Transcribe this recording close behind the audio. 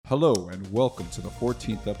Hello and welcome to the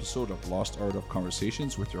 14th episode of Lost Art of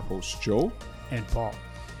Conversations with your hosts Joe and Paul.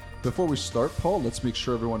 Before we start, Paul, let's make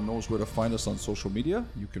sure everyone knows where to find us on social media.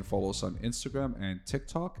 You can follow us on Instagram and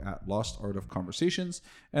TikTok at Lost Art of Conversations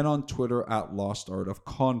and on Twitter at Lost Art of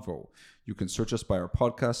Convo. You can search us by our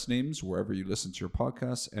podcast names wherever you listen to your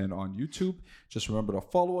podcasts and on YouTube. Just remember to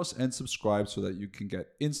follow us and subscribe so that you can get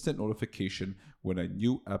instant notification when a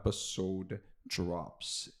new episode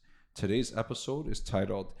drops. Today's episode is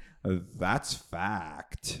titled, That's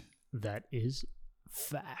Fact. That is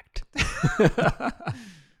fact.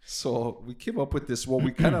 So we came up with this. Well,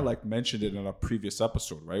 we kind of like mentioned it in a previous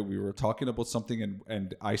episode, right? We were talking about something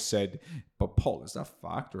and I said, but Paul, is that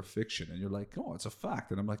fact or fiction? And you're like, oh, it's a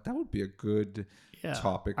fact. And I'm like, that would be a good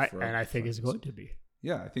topic. And I think it's going to be.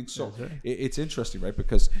 Yeah, I think so. Right. It's interesting, right?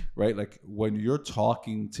 Because, right, like when you're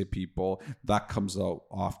talking to people, that comes out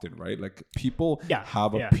often, right? Like people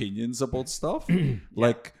have opinions about stuff.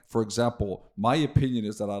 Like, for example, my opinion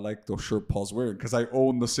is that I like the shirt Paul's wearing because I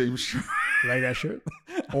own the same shirt. Like that shirt?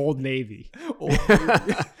 Old Navy. Old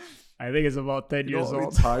Navy. I think it's about 10 years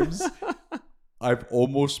old. Times I've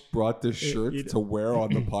almost brought this shirt to wear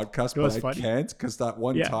on the podcast, but I can't because that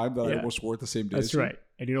one time that I almost wore it the same day. That's right.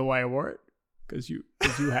 And you know why I wore it? Because you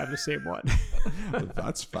have the same one.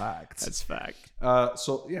 That's fact. That's fact.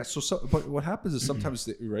 But what happens is sometimes,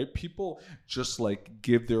 right, people just like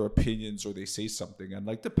give their opinions or they say something. And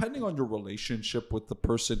like, depending on your relationship with the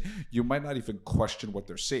person, you might not even question what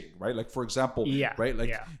they're saying, right? Like, for example, right?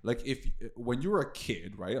 Like if, when you're a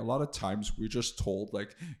kid, right, a lot of times we're just told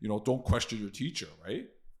like, you know, don't question your teacher, right?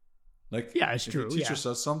 Like, it's if true. the teacher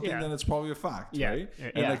says something, then it's probably a fact, right?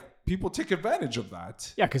 And like people take advantage of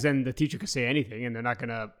that. Yeah, because then the teacher could say anything, and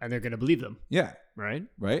they're gonna believe them. Yeah, right.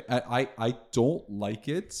 I don't like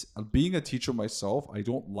it. Being a teacher myself, I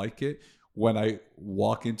don't like it when I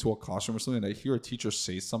walk into a classroom or something and I hear a teacher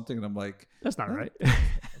say something, and I'm like, "That's not right."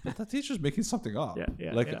 But that teacher's making something up.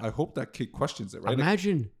 I hope that kid questions it. Right?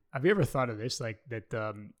 Imagine. Have you ever thought of this? Like that.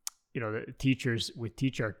 The teachers would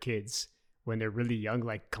teach our kids when they're really young,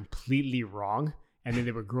 like completely wrong, and then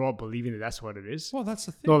they would grow up believing that that's what it is. Well, that's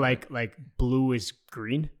the thing. No, like blue is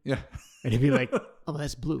green. Yeah, and it'd be like, oh,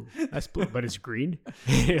 that's blue, but it's green.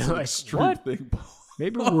 It's like, extreme what? Thing.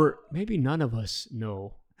 Maybe none of us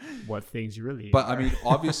know what things really But are. I mean,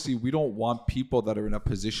 obviously, we don't want people that are in a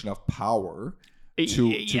position of power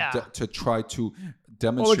to try to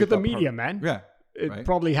demonstrate. Well, look at the media, man. Yeah.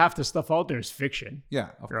 Probably half the stuff out there is fiction. Yeah,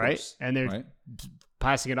 of course. And they're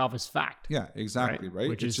passing it off as fact. Yeah, exactly, right?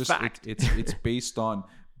 Which is just fact. It's based on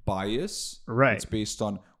bias. Right. It's based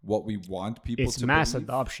on what we want people to It's mass believe.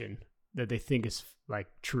 adoption that they think is like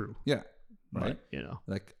true. Yeah. Right. You know,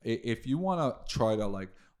 like if you want to try to like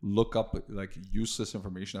look up like useless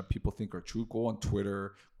information that people think are true, go on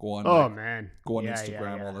Twitter, go on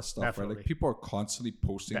Instagram, all that stuff. Definitely. Right? Like people are constantly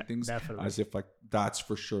posting things as if like that's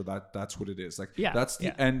for sure that's what it is. Like that's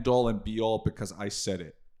the end all and be all because I said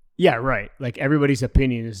it. Yeah, right. Like everybody's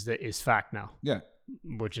opinion is fact now. Yeah.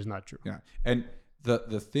 Which is not true. Yeah. And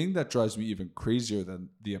the thing that drives me even crazier than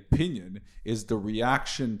the opinion is the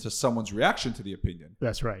reaction to someone's reaction to the opinion.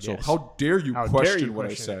 That's right. So how dare you question what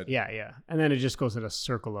I said? Yeah. And then it just goes in a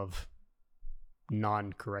circle of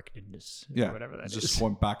non-correctedness. Yeah. Whatever that is. Just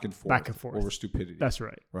going back and forth over stupidity. That's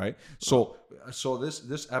right. Right. So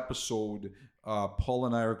this episode, Paul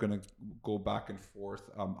and I are going to go back and forth.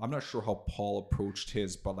 I'm not sure how Paul approached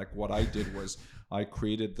his, but like what I did was I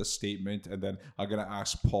created the statement and then I'm going to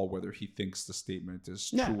ask Paul whether he thinks the statement is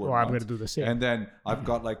true or not. I'm going to do the same. And then I've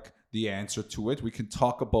got like the answer to it. We can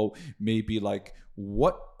talk about maybe like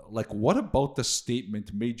what about the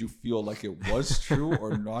statement made you feel like it was true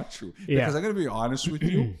or not true? Because I'm going to be honest with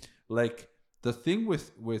you, like the thing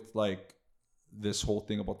with like this whole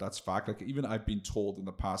thing about that's fact, like even I've been told in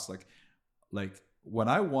the past, like when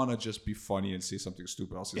I want to just be funny and say something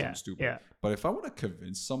stupid, I'll say something stupid. Yeah. But if I want to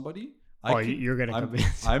convince somebody, you're going to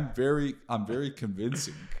convince. I'm very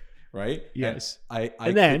convincing, right? Yes.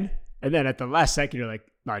 And then at the last second, you're like,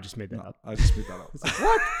 no, I just made that up. I just made that up. It's like,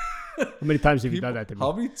 what? How many times have you done that to me?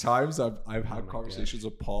 How many times I've had conversations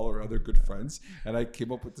with Paul or other good friends, and I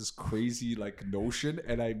came up with this crazy like notion,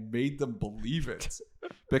 and I made them believe it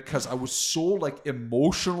because I was so like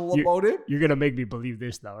emotional about it. You're gonna make me believe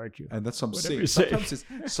this now, aren't you? And that's what I'm saying.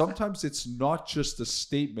 Sometimes it's not just the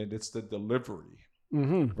statement; it's the delivery,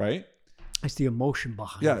 right? It's the emotion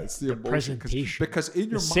behind it. It's the emotion, presentation. Because in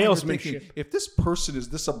your mind, salesmanship. you're thinking, if this person is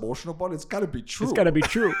this emotional about it, it's got to be true. It's got to be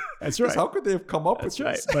true. That's right. How could they have come up That's with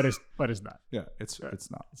right. this? But it's not. Yeah, it's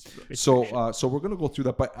not. It's So we're gonna go through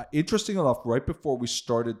that. But interesting enough, right before we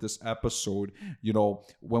started this episode,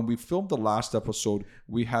 when we filmed the last episode,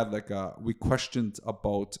 we had we questioned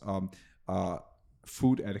about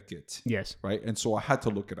food etiquette. Yes. Right, and so I had to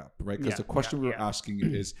look it up, right, because the question we were asking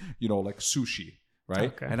is, like sushi.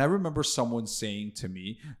 Right. Okay. And I remember someone saying to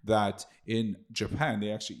me that in Japan,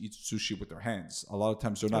 they actually eat sushi with their hands. A lot of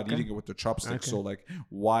times they're not eating it with their chopsticks. So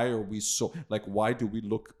why are we why do we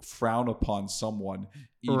frown upon someone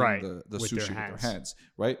eating the sushi with their hands?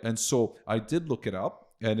 Right. And so I did look it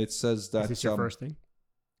up, and it says that is this your first thing?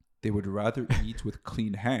 They would rather eat with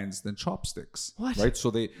clean hands than chopsticks. What? Right?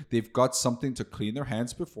 So they've got something to clean their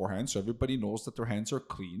hands beforehand, so everybody knows that their hands are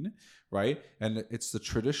clean, right? And it's the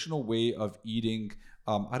traditional way of eating,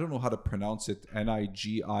 I don't know how to pronounce it,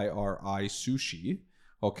 nigiri sushi,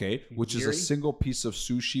 okay? Which is a single piece of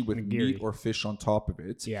sushi with meat or fish on top of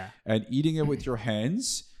it. Yeah. And eating it with your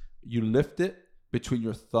hands, you lift it between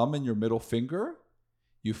your thumb and your middle finger,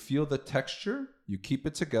 you feel the texture, you keep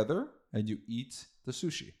it together, and you eat the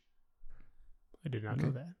sushi. I did not know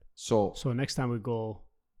that. So next time we go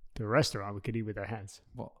to a restaurant, we could eat with our hands.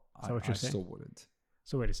 Well, I still wouldn't.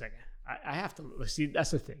 So wait a second. I have to see. That's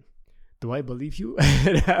the thing. Do I believe you?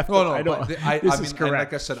 No. I know. This is correct.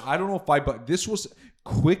 Like I said, I don't know if but this was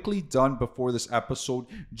quickly done before this episode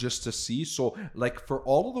just to see. So for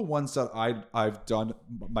all of the ones that I've done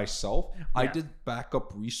myself, I did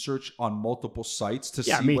backup research on multiple sites to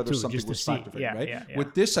see whether something was factored in, right? Yeah.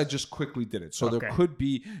 With this, I just quickly did it. So it could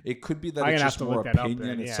be that it's just more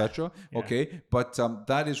opinion, etc. Okay, but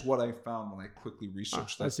that is what I found when I quickly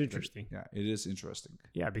researched that. That's interesting. It is interesting.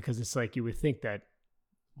 Yeah, because it's like you would think that,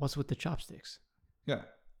 what's with the chopsticks? Yeah.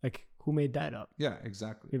 Who made that up? Yeah,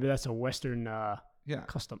 exactly. Maybe that's a Western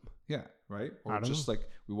custom. Yeah, right? Or just know.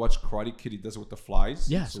 We watch Karate Kid, he does it with the flies.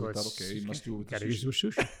 Yeah, so it's okay. He must do it with the sushi. Use with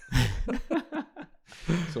sushi.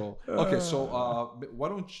 So why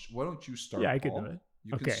don't you start? Yeah, I could do it.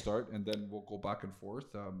 You can start, and then we'll go back and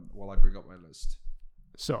forth while I bring up my list.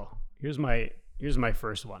 So here's my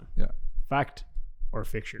first one. Yeah. Fact or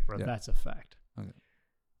fiction? Or that's a fact. Okay.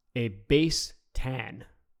 A base tan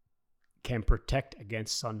can protect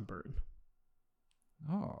against sunburn.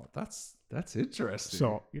 Oh, that's interesting.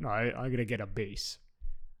 So I'm gonna get a base.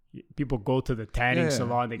 People go to the tanning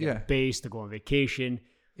salon, they get a base to go on vacation.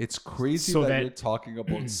 It's crazy that you're talking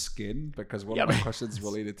about skin, because one of my questions is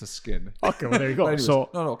related to skin. Okay, well there you go. Anyways,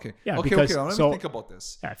 okay. Yeah, okay. Let me think about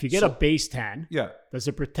this. Yeah, if you get a base tan, does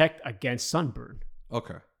it protect against sunburn?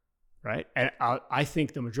 Okay. Right, and I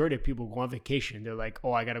think the majority of people go on vacation. They're like,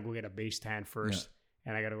 "Oh, I gotta go get a base tan first,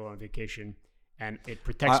 and I gotta go on vacation, and it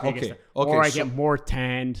protects me against that. Or I get more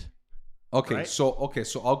tanned." Okay, right? so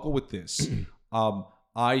I'll go with this.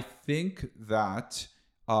 I think that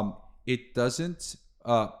it doesn't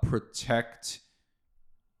protect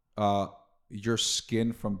your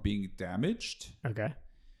skin from being damaged. Okay.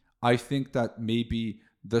 I think that maybe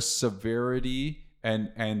the severity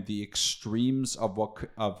and the extremes of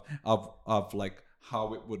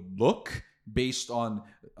how it would look based on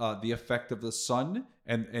the effect of the sun,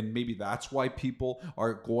 and maybe that's why people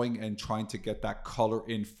are going and trying to get that color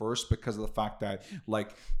in first, because of the fact that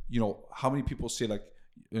how many people say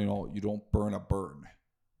you don't burn a burn,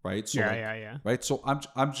 right? So right. So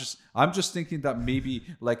I'm just thinking that maybe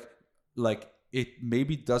it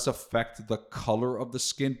maybe does affect the color of the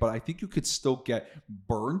skin, but I think you could still get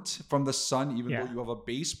burnt from the sun even though you have a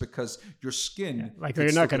base, because your skin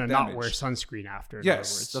you're not going to not wear sunscreen after.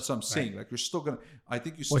 Yes, that's what I'm saying. You're still going to, I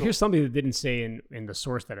think you still. Well, here's something that didn't say in the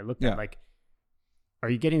source that I looked at. Are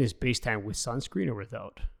you getting this base tan with sunscreen or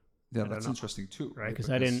without? Yeah, that's interesting too. Right, because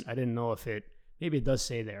I didn't know if maybe it does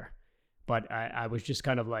say there, but I was just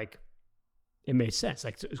kind of like, it made sense,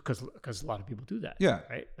 because a lot of people do that. Yeah.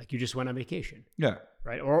 Right. You just went on vacation. Yeah.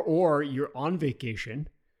 Right. Or you're on vacation,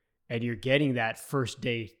 and you're getting that first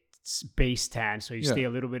day base tan, so you stay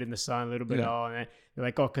a little bit in the sun, a little bit and then you're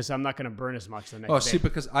like, because I'm not going to burn as much the next day. See,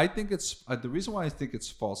 because I think it's the reason why I think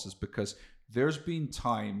it's false is because there's been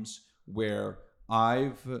times where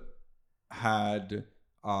I've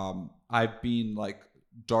been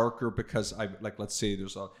darker because let's say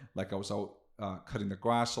there's I was out cutting the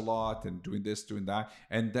grass a lot and doing this, doing that.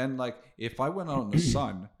 And then if I went out in the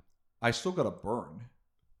sun, I still got to burn.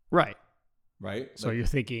 Right. Right. So you're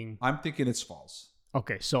thinking. I'm thinking it's false.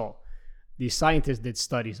 Okay. So these scientists did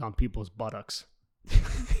studies on people's buttocks.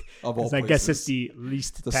 Of all places. I guess it's the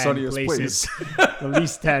least the tan sunniest places. The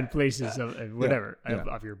least tan places of whatever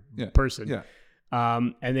of your person. Yeah.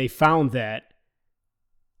 And they found that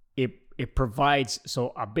it provides,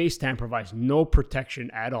 so a base tan provides no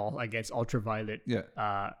protection at all against ultraviolet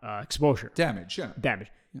exposure. Damage. Yeah.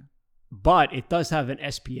 But it does have an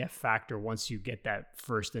SPF factor once you get that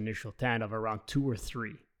first initial tan of around 2 or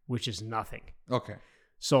 3, which is nothing. Okay.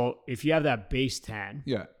 So if you have that base tan,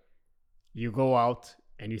 yeah, you go out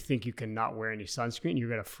and you think you can not wear any sunscreen, you're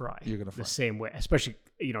gonna fry. The same way, especially,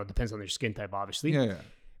 it depends on their skin type, obviously. Yeah.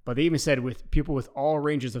 But they even said with people with all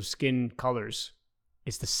ranges of skin colors,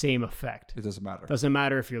 it's the same effect. It doesn't matter. Doesn't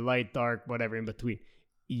matter if you're light, dark, whatever in between.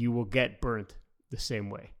 You will get burnt the same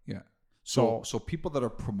way. Yeah. So people that are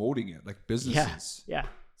promoting it, like businesses, yeah,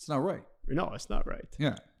 it's not right. No, it's not right.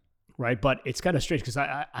 Yeah. Right, but it's kind of strange because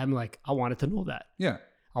I'm like, I wanted to know that. Yeah.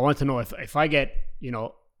 I wanted to know if I get,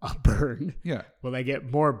 a burn, will I get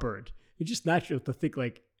more burned? It's just natural to think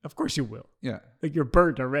like, of course you will. Yeah. Like you're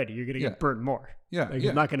burnt already. You're going to get burnt more. Yeah. Like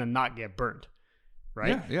you're not going to not get burnt.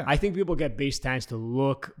 Right? Yeah. I think people get base tans to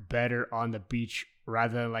look better on the beach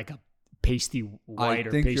rather than like a pasty white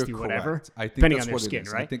or pasty whatever. I think depending that's on their what skin, it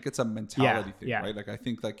is. right? I think it's a mentality thing, right? Like I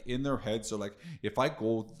think like in their heads, they're like, if I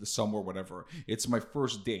go somewhere, whatever, it's my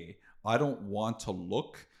first day. I don't want to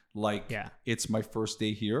look like it's my first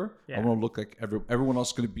day here. I want to look like everyone else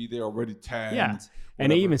is going to be there already tanned. Yeah. Whatever.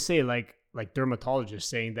 And they even say like dermatologists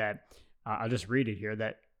saying that, I'll just read it here,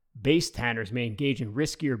 that base tanners may engage in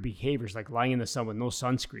riskier behaviors like lying in the sun with no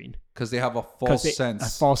sunscreen. Because they have a false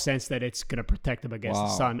sense that it's going to protect them against the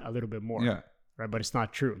sun a little bit more. Yeah. Right. But it's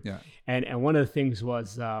not true. Yeah. And one of the things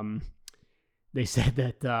was they said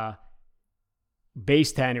that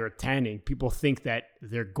base tanning or tanning, people think that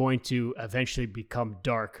they're going to eventually become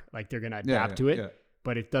dark, like they're going to adapt to it,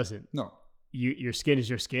 but it doesn't. No. Your skin is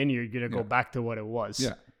your skin. You're going to go back to what it was.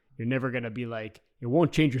 Yeah. You're never going to be like, it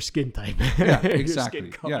won't change your skin type. Yeah,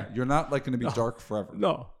 exactly. Yeah, you're not like going to be dark forever.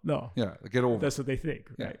 No. Yeah, get over it. That's what they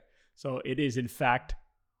think, right? So it is, in fact,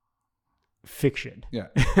 fiction. Yeah.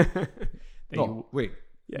 Wait.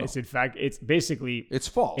 Yeah, no. It's basically... It's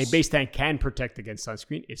false. A base tan can protect against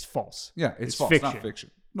sunscreen. It's false. Yeah, it's false. Fiction. Not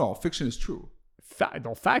fiction. No, fiction is true.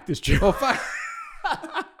 Fact is true. Oh, fact.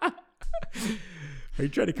 Are you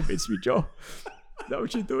trying to convince me, Joe? Is that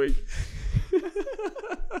what you're doing?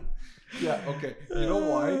 Yeah, okay. You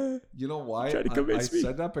know why? I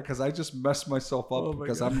said that because I just messed myself up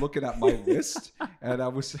because I'm looking at my list and I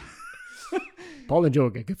was... Paul and Joe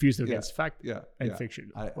get confused against fact and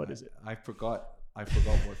fiction. What is it? I forgot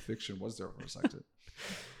what fiction was there for a second.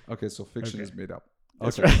 Okay, so fiction is made up. Okay.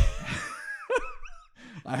 That's right.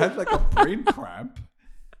 I had like a brain cramp,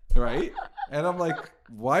 right? And I'm like,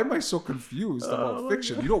 why am I so confused about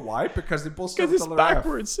fiction? God. You know why? Because they both start with the letter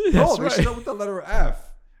backwards. F. No, they start with the letter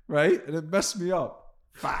F, right? And it messed me up.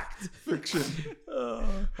 Fact. Fiction.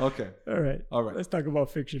 Okay. All right. Let's talk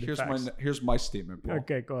about fiction. Here's my statement, Paul.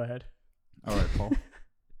 Okay, go ahead. All right, Paul.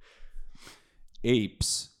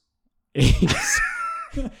 Apes.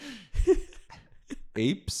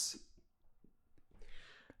 Apes.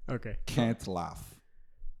 Okay. Can't laugh.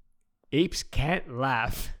 Apes can't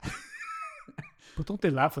laugh. But don't they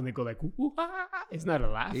laugh when they go like, ooh, ah? It's not a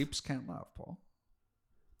laugh. Apes can't laugh, Paul.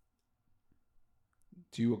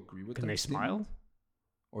 Do you agree with that? Can they smile?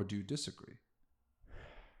 Or do you disagree?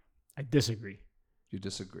 I disagree. You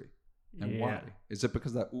disagree. And why? Is it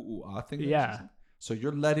because that ooh ah thing? Yeah. So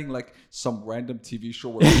you're letting like some random TV show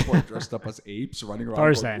where people are dressed up as apes running around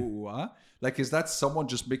Tarzan. Going, ooh ah? Like, is that someone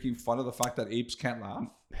just making fun of the fact that apes can't laugh?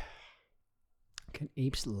 Can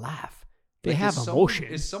apes laugh? They have emotion.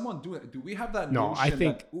 Is someone doing it? Do we have that notion? No, I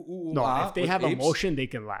think that, if they have emotion, they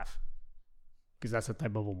can laugh. Because that's a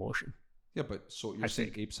type of emotion. Yeah, but so you're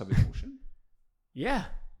saying apes have emotion? Yeah.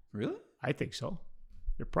 Really? I think so.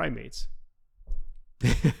 They're primates.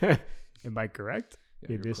 Am I correct?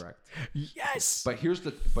 Yeah, you're correct. Yes. But here's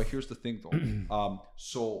the thing though.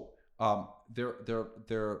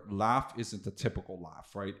 Their laugh isn't a typical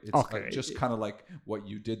laugh, right? It's just kind of like what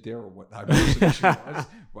you did there, or what I was,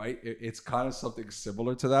 right? It's kind of something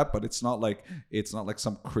similar to that, but it's not like it's not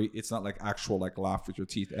like actual like laugh with your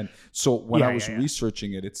teeth. And so when I was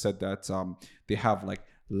researching it, it said that they have like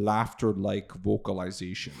laughter-like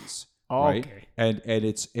vocalizations, right? Okay. And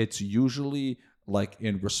it's usually like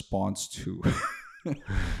in response to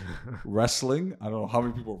wrestling. I don't know how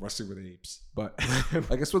many people are wrestling with apes, but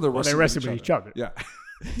I guess when they're wrestling with each other. Yeah.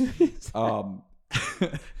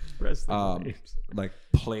 Wrestling with apes. Like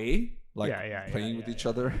play, playing with each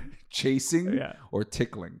other, chasing, or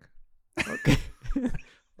tickling. Okay.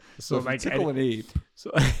 So if you tickle an ape,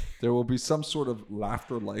 there will be some sort of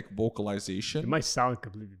laughter-like vocalization. It might sound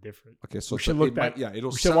completely different. Okay, so we should look back. Yeah,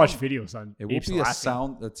 we should watch videos on. It will be a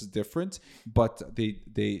sound that's different, but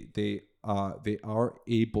they they are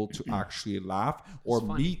able to actually laugh or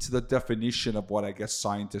meet the definition of what I guess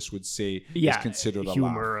scientists would say is considered a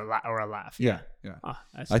humor laugh. or a laugh. Yeah.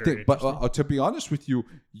 I think, but to be honest with you,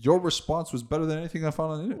 your response was better than anything I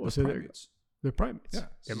found on the internet. Well, so they're primates. Yeah.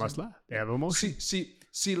 They must laugh. They have emotion.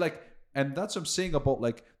 See, like, and that's what I'm saying about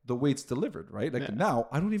like the way it's delivered, right? Like now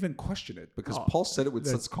I don't even question it because Paul said it with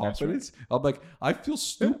such confidence. Right. I'm like, I feel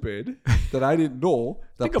stupid that I didn't know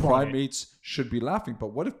that primates should be laughing. But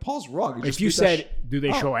what if Paul's wrong? If you said, do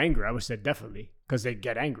they show anger? I would have said definitely, because they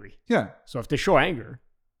get angry. Yeah. So if they show anger,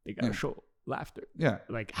 they gotta show laughter. Yeah.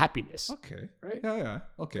 Like happiness. Okay. Right? Yeah.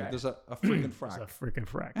 Okay. There's a freaking frack. There's a freaking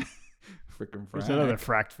frack. Freaking frack. There's another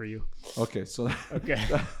fract for you. Okay. So okay.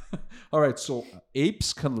 All right. So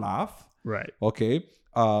apes can laugh. Right. Okay.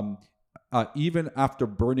 Even after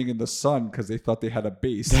burning in the sun because they thought they had a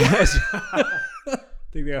base. I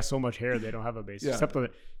think they have so much hair they don't have a base. Yeah. Except for you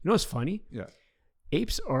know what's funny? Yeah.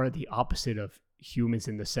 Apes are the opposite of humans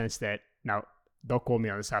in the sense that, now don't quote me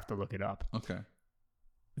on this, I have to look it up. Okay.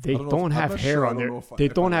 They don't have hair on their they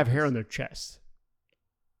don't have hair on their chest.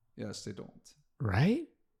 Yes, they don't. Right?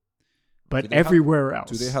 But everywhere else.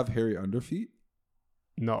 Do they have hairy underfeet?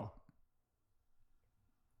 No.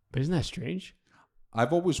 But isn't that strange?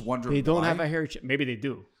 I've always wondered they don't have a hairy chest. Maybe they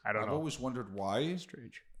do. I don't know. I've always wondered why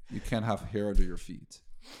strange. You can't have hair under your feet.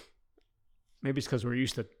 Maybe it's because we're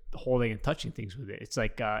used to holding and touching things with it. It's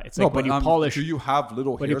like when you polish. Do you have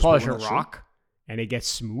little hairs? When you polish a rock and it gets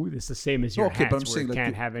smooth, it's the same as your hands. But I'm saying you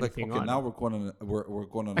can't have anything on. Now we're going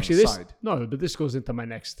on actually, the side. But this goes into my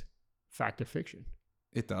next fact or fiction.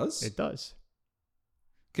 It does? It does.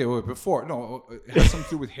 Okay, wait, it has something to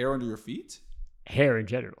do with hair under your feet? Hair in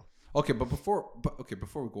general. Okay, before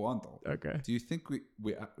we go on though. Okay. Do you think we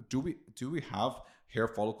have hair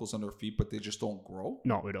follicles on our feet, but they just don't grow?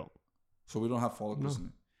 No, we don't. So we don't have follicles in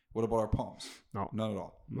it. What about our palms? No. Not at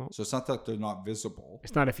all. No. So it's not that they're not visible.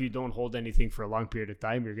 It's not if you don't hold anything for a long period of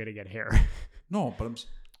time, you're gonna get hair. No, but I'm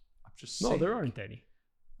just saying. No, there aren't any.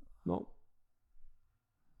 No.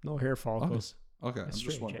 No hair follicles. Okay. That's I'm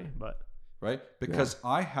just strange, wondering. but right? Because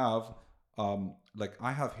I have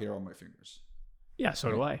I have hair on my fingers. Yeah,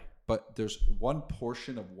 so do I. But there's one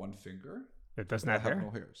portion of one finger that doesn't have hair. No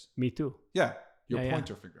hairs. Me too. Yeah, your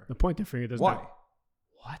pointer finger. The pointer finger doesn't. Why? Have...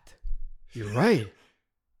 What? You're right.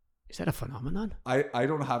 Is that a phenomenon? I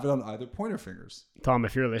don't have it on either pointer fingers. Tom,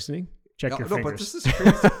 if you're listening, check your fingers. No, but this is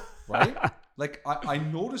crazy, right? Like I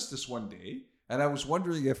noticed this one day, and I was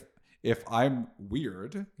wondering if I'm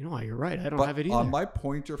weird. You know, you're right. I don't have it either. On my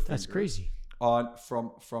pointer finger, that's crazy.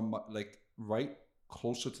 From like right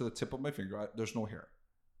closer to the tip of my finger, there's no hair.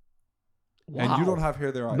 Wow. And you don't have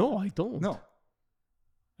hair there either. No, I don't. No.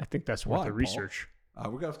 I think that's worth the research. We're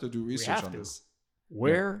going to have to do research on this.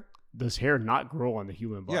 Where does hair not grow on the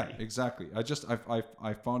human body? Yeah, exactly.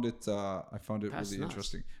 I found it really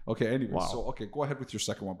interesting. Okay, anyway. Wow. So, go ahead with your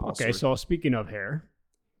second one, Paul. Okay, so speaking of hair,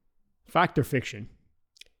 fact or fiction,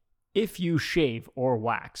 if you shave or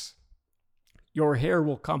wax, your hair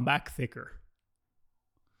will come back thicker.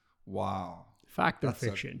 Wow. Fact or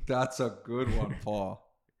fiction? That's a good one, Paul.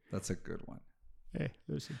 That's a good one. Hey,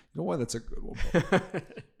 listen. You know why that's a good one, Paul?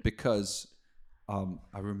 Because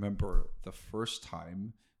I remember the first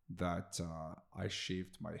time that I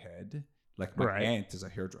shaved my head. Like my aunt is a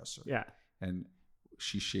hairdresser. Yeah. And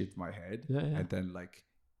she shaved my head. Yeah. And then like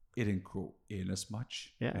it didn't grow in as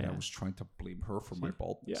much. Yeah. And I was trying to blame her for my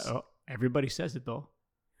baldness. Yeah. Oh, everybody says it though.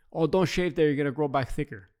 Oh, don't shave there. You're going to grow back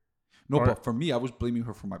thicker. No, but for me, I was blaming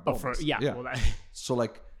her for my baldness. Well, so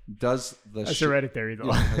like, does the that's hereditary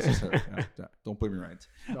though? Yeah, that's hereditary. Yeah. Don't blame me, right?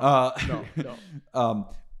 No.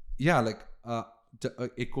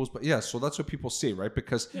 It goes, but yeah. So that's what people say, right?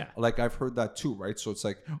 Because like I've heard that too, right? So it's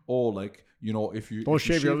like, oh, like if you don't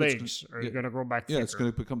shave your legs, or you're gonna grow back thicker. Yeah, it's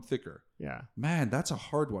gonna become thicker. Yeah, man, that's a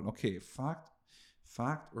hard one. Okay, fact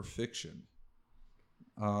or fiction?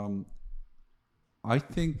 I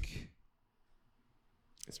think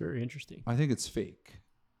it's very interesting. I think it's fake.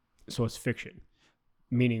 So it's fiction,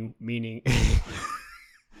 meaning.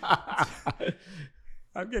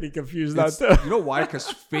 I'm getting confused now too. You know why?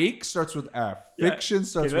 Because fake starts with F. Fiction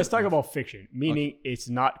starts with let's talk F. about fiction, meaning it's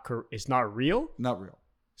not real. Not real.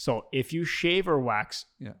 So if you shave or wax,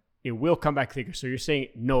 it will come back thicker. So you're saying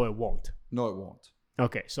no, it won't. No, it won't.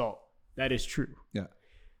 Okay, so that is true. Yeah.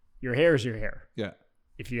 Your hair is your hair. Yeah.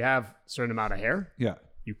 If you have a certain amount of hair,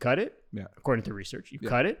 you cut it. Yeah. According to research, you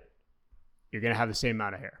cut it, you're gonna have the same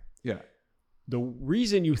amount of hair. Yeah. The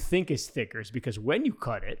reason you think it's thicker is because when you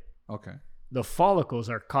cut it, the follicles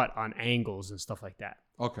are cut on angles and stuff like that.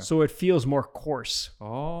 Okay. So it feels more coarse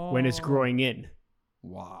when it's growing in.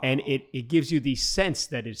 Wow. And it gives you the sense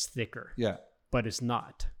that it's thicker. Yeah. But it's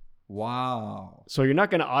not. Wow. So you're not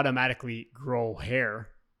going to automatically grow hair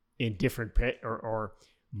in different or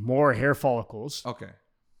more hair follicles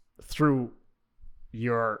through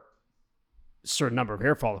your certain number of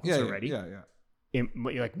hair follicles already. Yeah. In,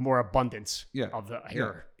 like more abundance of the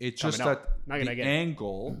hair. Yeah. It's just that the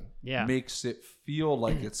angle makes it feel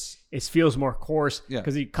like it feels more coarse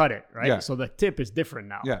because you cut it, right? Yeah. So the tip is different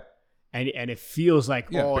now. Yeah. And it feels like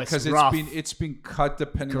because it's rough. it's been cut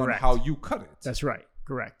depending on how you cut it. That's right.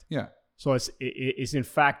 Correct. Yeah. So it's in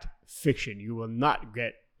fact fiction. You will not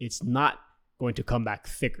get. It's not going to come back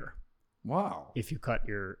thicker. Wow. If you cut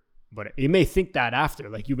your. But you may think that after,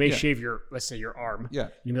 like you may shave let's say your arm. Yeah.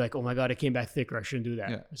 You'll be like, oh my God, it came back thicker. I shouldn't do that.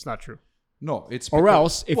 Yeah. It's not true. No, it's because, or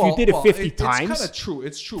else if you did it 50 times. It's kind of true.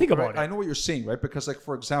 It's true. Think right? about it. I know what you're saying, right? Because like,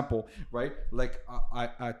 for example, right? Like I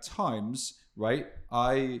at times, right?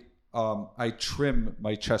 I trim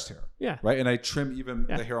my chest hair. Yeah. Right. And I trim even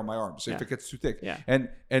the hair on my arms if it gets too thick. Yeah. And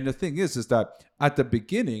the thing is that at the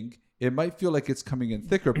beginning, it might feel like it's coming in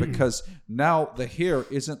thicker because now the hair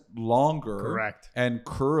isn't longer and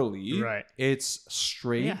curly. Right. It's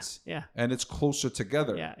straight and it's closer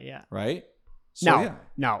together. Yeah. Right? So,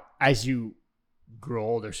 now, as you grow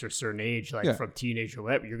older to a certain age, like from teenage or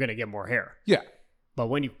whatever, you're going to get more hair. Yeah. But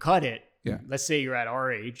when you cut it, let's say you're at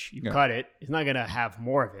our age, you cut it, it's not going to have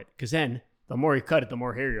more of it because then the more you cut it, the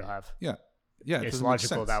more hair you'll have. Yeah. Yeah. It's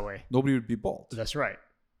logical that way. Nobody would be bald. That's right.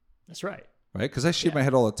 Right? Because I shave my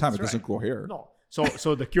head all the time. It doesn't grow hair. No.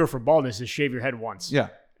 So the cure for baldness is shave your head once. Yeah.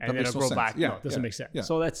 And then it'll grow back. No, it doesn't make sense. Yeah.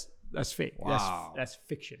 So that's fake. Wow. That's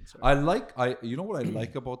fiction. Sorry. You know what I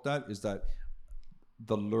like about that is that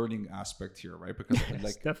the learning aspect here, right? Because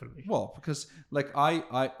like definitely. Well, because like I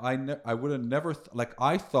would have never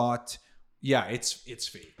I thought, it's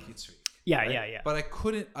fake. It's fake. Yeah, right? yeah. But I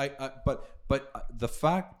couldn't. But the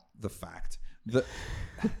fact.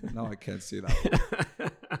 No, I can't say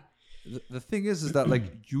that. The thing is that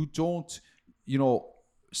like you don't,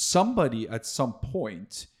 somebody at some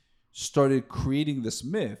point started creating this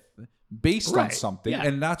myth based on something,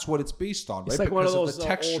 and that's what it's based on, right? It's like because one of those the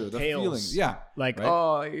texture, old the tales. feeling, like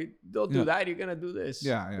don't do that, you're gonna do this.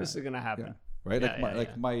 This is gonna happen, right?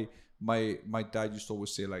 My dad used to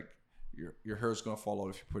always say like your hair is gonna fall out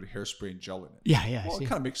if you put hairspray and gel in it. Yeah. Well, it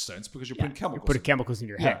kind of makes sense because you're putting chemicals. You're putting chemicals in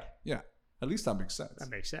your head. Yeah. At least that makes sense. That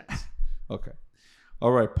makes sense. Okay.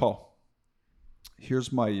 All right, Paul.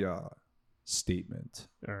 Here's my statement.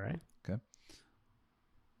 All right. Okay.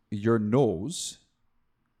 Your nose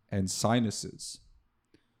and sinuses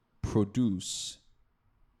produce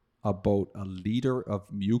about 1 liter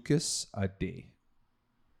of mucus a day.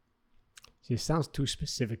 See, it sounds too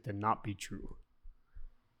specific to not be true.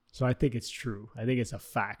 So I think it's true. I think it's a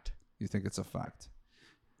fact. You think it's a fact?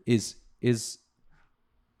 Is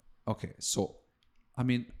okay? So, I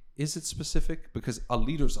mean, is it specific? Because 1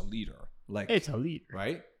 liter's 1 liter. Like it's 1 liter,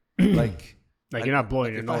 right? Like you're not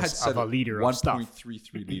blowing your nose of 1 liter of stuff.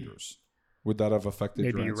 1.33 liters. Would that have affected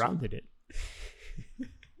your Maybe you answer? rounded it.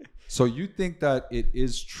 So you think that it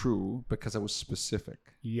is true because it was specific?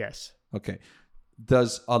 Yes. Okay.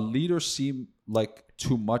 Does 1 liter seem like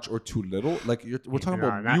too much or too little? Like we're talking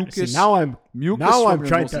about mucus. See, now I'm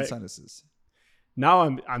trying to sinuses. Now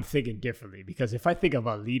I'm thinking differently because if I think of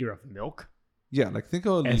 1 liter of milk, like think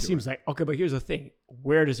of 1 liter. It seems like okay, but here's the thing: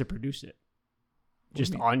 where does it produce it?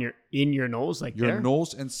 Just in your nose, like your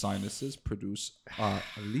nose and sinuses produce 1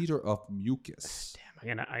 liter of mucus.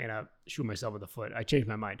 Damn, I'm gonna shoot myself in the foot. I changed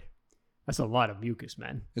my mind. That's a lot of mucus,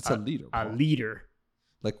 man. It's 1 liter. A liter.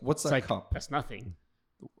 Like what's that cup? That's nothing.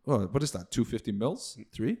 Oh, what is that? 250 mils?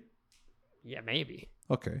 3? Yeah, maybe.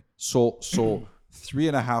 Okay, so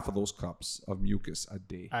 3.5 of those cups of mucus a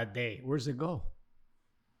day. A day. Where's it go?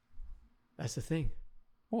 That's the thing.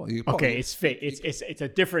 Well, it's fake. It's a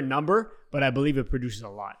different number, but I believe it produces a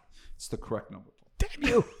lot. It's the correct number. Damn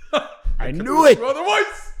you! I knew it.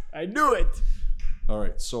 Otherwise, I knew it. All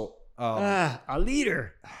right, so 1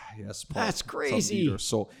 liter. Yes, Paul. That's crazy.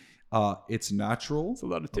 So it's natural. It's a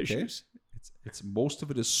lot of tissues. It's most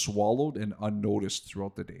of it is swallowed and unnoticed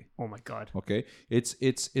throughout the day. Oh my God. Okay.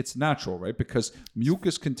 It's natural, right? Because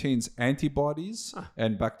mucus contains antibodies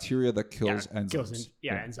and bacteria that kills enzymes.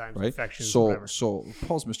 Enzymes, right? infections, whatever. So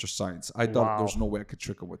Paul's Mr. Science. I thought there's no way I could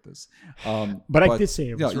trick him with this. But I did say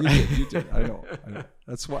it was right. You did. I know.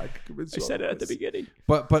 That's why I could convince you. I said it at the beginning.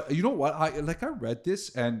 But you know what? I read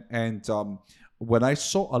this and when I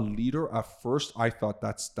saw 1 liter at first, I thought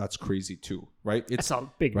that's crazy too, right? That's a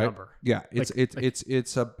big number. Yeah, it's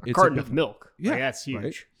a carton of milk. Yeah, that's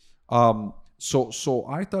huge. Right? So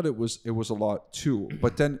I thought it was a lot too.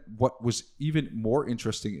 But then what was even more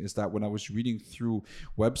interesting is that when I was reading through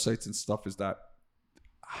websites and stuff, is that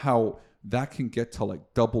how that can get to like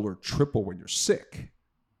double or triple when you're sick.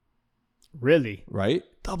 Really? Right?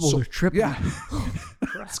 Double or triple? Yeah.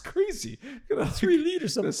 That's crazy. 3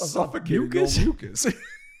 liters of mucus.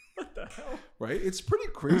 What the hell? Right? It's pretty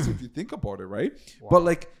crazy if you think about it, right? Wow. But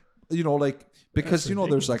like, because, That's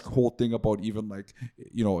there's like whole thing about even like,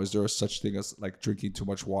 is there a such thing as like drinking too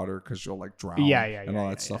much water because you'll like drown and all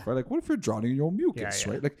that stuff, right? Like, what if you're drowning in your own mucus,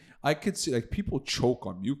 right? Like, I could see like people choke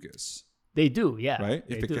on mucus. They do, yeah. Right?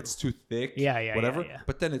 If it gets too thick, whatever. Yeah.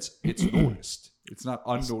 But then it's noticed. It's not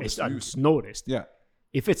unnoticed. It's noticed. Yeah.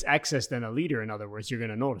 If it's excess than a liter, in other words, you're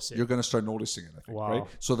going to notice it. You're going to start noticing it, I think, Wow. right?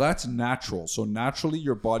 So that's natural. So naturally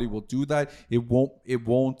your body will do that. It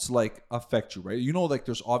won't like affect you, right? Like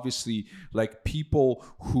there's obviously like people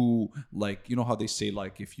who like, how they say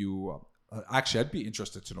like if you actually, I'd be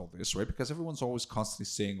interested to know this, right? Because everyone's always constantly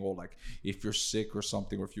saying, oh, like if you're sick or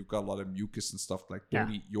something, or if you've got a lot of mucus and stuff, like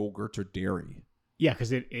don't eat yogurt or dairy. Yeah,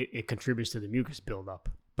 because it contributes to the mucus buildup.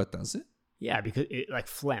 But does it? Yeah, because it like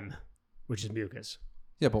phlegm, which is mucus.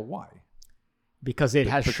 Yeah, but why? Because it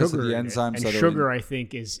has because sugar of the in enzymes it. And that sugar, are in... I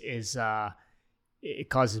think, is it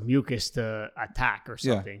causes mucus to attack or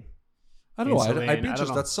something. I don't know. Insulin, I'd be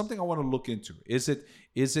interested. That's something I want to look into. Is it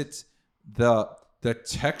the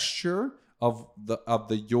texture of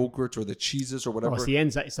the yogurt or the cheeses or whatever? Oh, it's the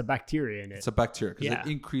enzyme. It's a bacteria in it. It's a bacteria because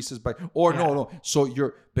it increases by. No. So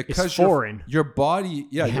it's foreign. Your body,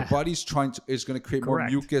 your body's is going to create more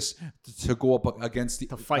mucus to go up against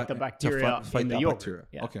to fight the bacteria in the yogurt. Bacteria.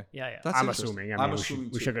 Yeah. Okay. Yeah. That's I'm assuming. I mean,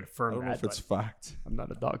 we should confirm that. I don't know if it's fact. I'm not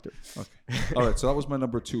a doctor. Okay. All right. So that was my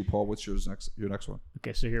number 2, Paul. What's your next one?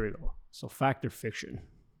 Okay. So here we go. So fact or fiction?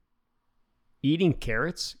 Eating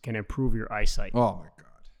carrots can improve your eyesight. Oh my God.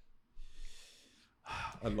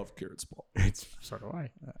 I love carrots, Paul. So do I.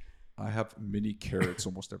 I have mini carrots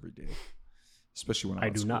almost every day, especially when I'm I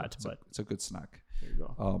at do school. not, but it's a good snack. There you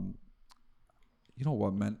go. You know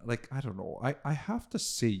what, man? Like, I don't know. I have to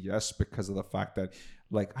say yes because of the fact that,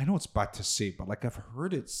 like, I know it's bad to say, but like I've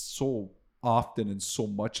heard it so often and so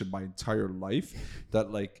much in my entire life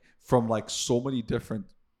that like from like so many different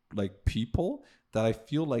like people that I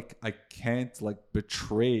feel like I can't like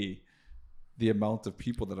betray the amount of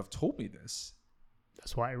people that have told me this.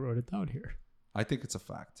 That's why I wrote it down here. I think it's a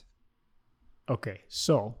fact. Okay,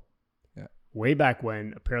 so way back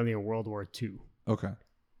when, apparently in World War II,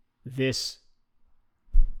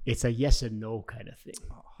 it's a yes and no kind of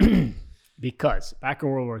thing. Because back in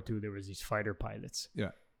World War II, there was these fighter pilots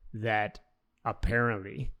that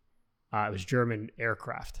apparently it was German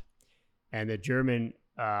aircraft. And the German,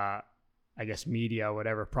 I guess, media,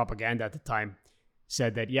 whatever, propaganda at the time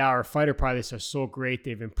said that, our fighter pilots are so great,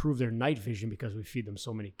 they've improved their night vision because we feed them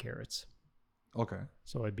so many carrots. Okay.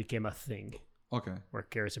 So it became a thing. Okay. Where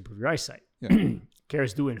carrots improve your eyesight. Yeah.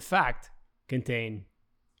 Carrots do, in fact, contain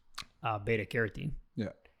beta carotene.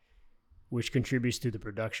 Yeah. Which contributes to the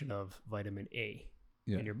production of vitamin A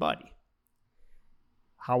in your body.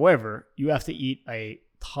 However, you have to eat a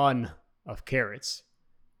ton of carrots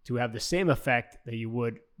to have the same effect that you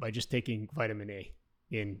would by just taking vitamin A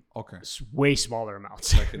in way smaller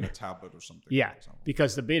amounts. Like in a tablet or something. Yeah,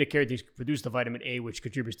 because the beta carotene produce the vitamin A, which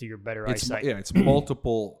contributes to your better eyesight. It's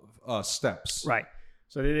multiple steps. Right.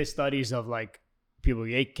 So they did studies of like people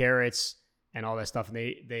who ate carrots and all that stuff, and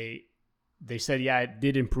they said, it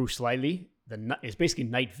did improve slightly. It's basically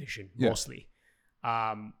night vision mostly.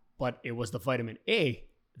 But it was the vitamin A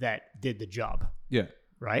that did the job. Yeah.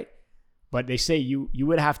 Right? But they say you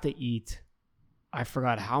would have to eat, I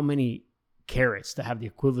forgot how many carrots to have the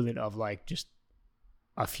equivalent of like just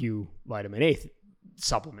a few vitamin A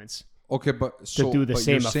supplements. Okay, but to do the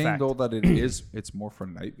same you're saying effect. though that it's more for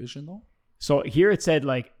night vision though? So here it said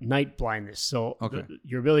like night blindness. So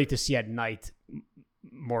your ability to see at night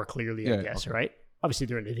more clearly, I guess, right? Obviously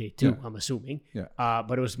during the day too, I'm assuming. Yeah.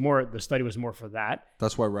 But it was the study was more for that.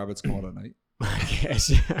 That's why rabbits come out at night. I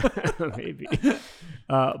guess. Maybe.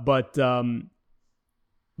 But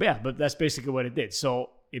that's basically what it did. So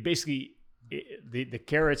it basically, the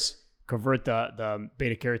carrots convert the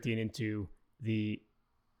beta carotene into the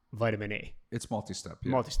vitamin A. It's multi-step.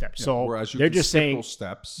 Yeah. Multi-step. Yeah. So whereas they're just saying, those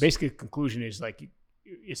steps. Basically the conclusion is like,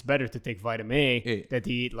 it's better to take vitamin A than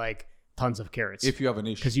to eat like tons of carrots. If you have an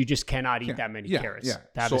issue. Because you just cannot eat that many carrots to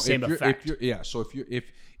have the same effect. So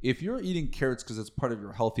if you're eating carrots because it's part of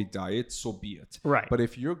your healthy diet, so be it. Right. But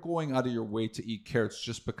if you're going out of your way to eat carrots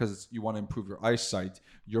just because you want to improve your eyesight,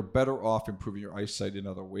 you're better off improving your eyesight in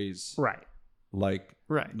other ways. Right. Like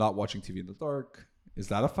not watching TV in the dark. Is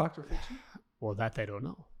that a factor for you? Well, that I don't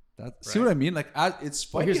know. See what I mean? Like it's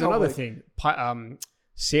funny. Well, here's another thing.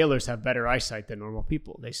 Sailors have better eyesight than normal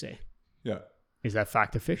people, they say. Yeah. Is that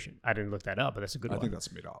fact or fiction? I didn't look that up, but that's a good one. I think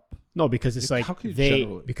that's made up. No, because it's like How can you they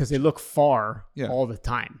look far Yeah. all the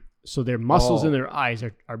time. So their muscles in their eyes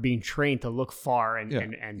are being trained to look far, and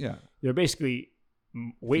they're basically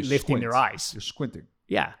weightlifting their eyes. You're squinting.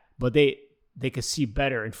 Yeah, but they can see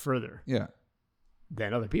better and further. Yeah.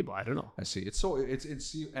 Than other people. I don't know. I see. It's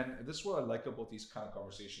and this is what I like about these kind of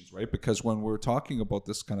conversations, right? Because when we're talking about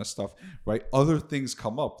this kind of stuff, right, other things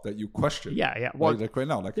come up that you question. Yeah. Well, like right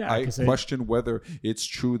now, I question whether it's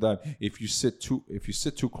true that if you sit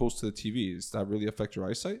too close to the TV, does that really affect your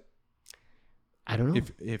eyesight? I don't know.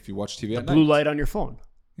 If you watch TV the at blue night. light on your phone.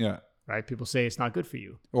 Yeah. Right? People say it's not good for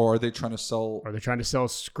you. Or are they trying to sell? Or they're trying to sell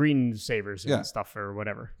screensavers and stuff or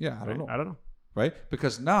whatever. Yeah, I don't know. Right?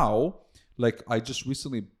 Because now, like, I just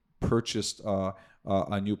recently purchased a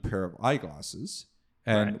new pair of eyeglasses,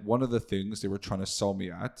 and one of the things they were trying to sell me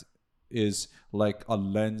at is like a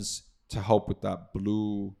lens to help with that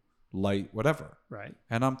blue light, whatever. Right.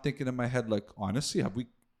 And I'm thinking in my head, like, honestly,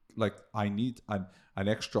 I need an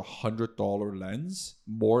extra $100 lens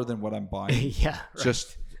more than what I'm buying.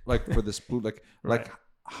 Just like for this blue, like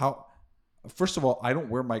how. First of all, I don't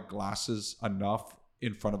wear my glasses enough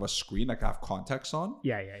in front of a screen, like I have contacts on.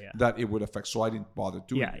 Yeah. That it would affect, so I didn't bother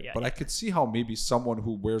doing it. But I could see how maybe someone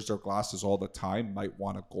who wears their glasses all the time might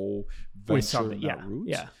want to go venture in that route.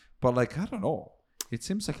 Yeah. But like, I don't know. It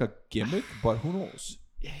seems like a gimmick, but who knows?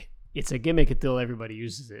 It's a gimmick until everybody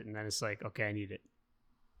uses it, and then it's like, okay, I need it.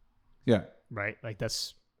 Yeah. Right? Like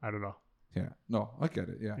that's, I don't know. Yeah. No, I get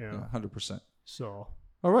it. Yeah. 100%. So.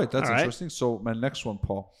 All right. That's interesting. So my next one,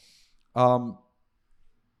 Paul.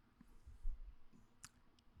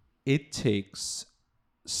 It takes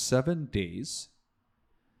 7 days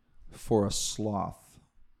for a sloth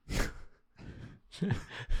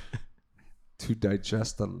to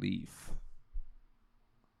digest a leaf.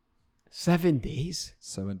 7 days?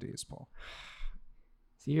 7 days, Paul.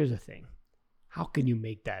 See, here's the thing. How can you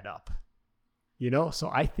make that up? You know?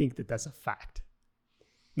 So I think that's a fact.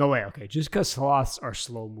 No way. Okay. Just because sloths are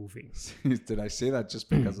slow moving. Did I say that just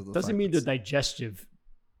because of the doesn't mean the digestive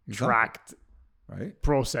tract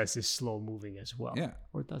process is slow moving as well. Yeah.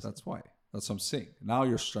 Or does That's why. That's what I'm saying. Now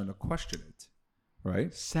you're starting to question it.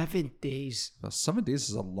 Right? 7 days. 7 days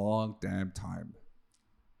is a long damn time.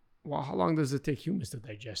 Well, how long does it take humans to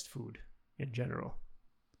digest food in general?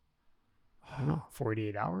 I don't know.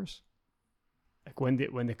 48 hours? Like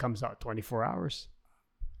when it comes out, 24 hours?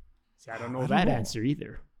 See, I don't know answer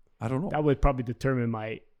either. I don't know. That would probably determine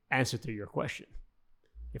my answer to your question.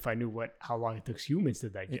 If I knew how long it took humans to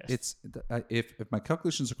digest. If my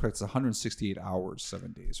calculations are correct, it's 168 hours,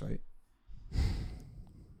 7 days, right?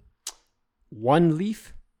 One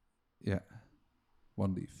leaf? Yeah.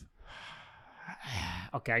 One leaf.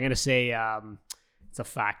 Okay, I'm going to say it's a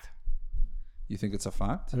fact. You think it's a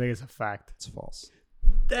fact? I think it's a fact. It's false.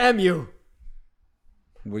 Damn you.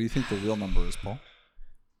 What do you think the real number is, Paul?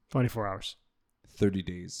 24 hours. 30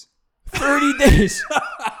 days. 30 days?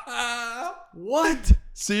 What?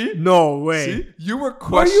 See? No way. See? You were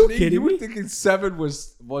questioning. Are you kidding You were me? thinking 7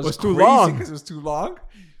 was too long because it was too long.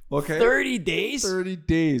 Okay. 30 days? 30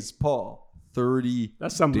 days, Paul. 30.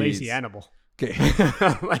 That's some days. lazy animal. Okay.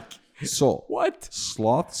 Like so what?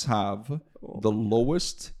 Sloths have the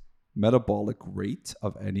lowest metabolic rate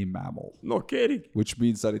of any mammal. No kidding. Which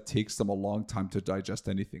means that it takes them a long time to digest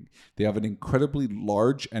anything. They have an incredibly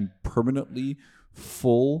large and permanently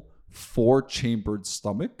full 4-chambered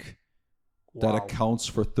stomach that accounts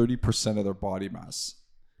for 30% of their body mass.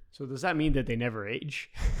 So does that mean that they never age?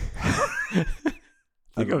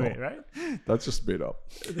 Think of it, right? That's just made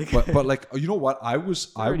up. But like, you know what? I was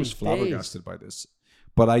flabbergasted by this.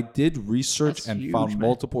 But I did research and found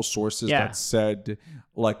multiple sources that said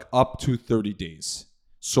like up to 30 days.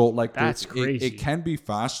 So like that's crazy. It can be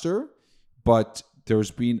faster, but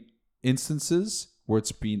there's been instances where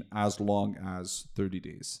it's been as long as 30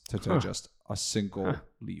 days to digest a single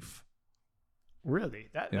leaf. Really?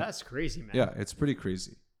 That's crazy, man. Yeah, it's pretty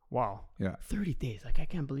crazy. Wow. Yeah. 30 days. Like I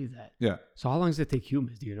can't believe that. Yeah. So how long does it take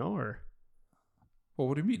humans? Do you know? Or well,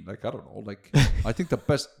 what do you mean? Like, I don't know. Like, I think the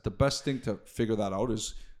best thing to figure that out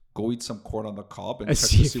is go eat some corn on the cob and check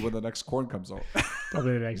to see when the next corn comes out.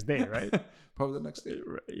 Probably the next day, right? Probably the next day.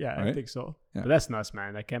 Yeah, right? I think so. Yeah. But that's nuts,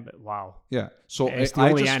 man. I can't. Wow. Yeah. So I just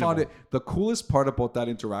found it. The coolest part about that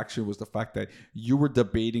interaction was the fact that you were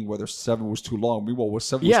debating whether 7 was too long. Meanwhile, was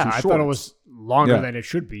 7 was too short? I thought it was longer than it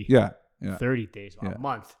should be. Yeah. 30 days, a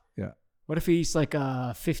month. Yeah. What if he eats like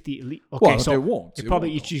 50? Okay, well, so it won't. It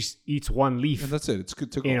probably eats one leaf. And that's it. It's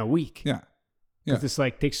good to go in a week. Yeah. Because it's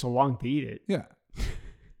like takes so long to eat it. Yeah.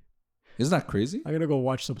 Isn't that crazy? I'm gonna go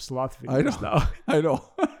watch some sloth videos now. I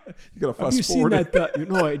know. You gotta fast forward. Have you seen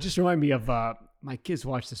that? It just reminded me of my kids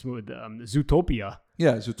watched this movie, Zootopia.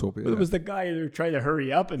 Yeah, Zootopia. It was the guy who trying to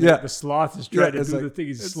hurry up, and the sloth is trying to do the thing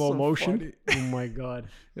in slow motion. Funny. Oh my god!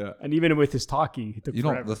 Yeah, and even with his talking, it took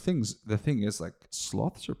forever. The thing is, like,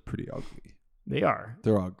 sloths are pretty ugly. They are.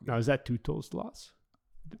 They're ugly. Now, is that two-toed sloths?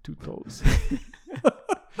 The two toes.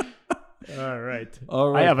 All right.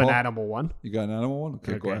 I have Paul, an animal one. You got an animal one?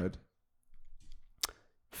 Okay, go ahead.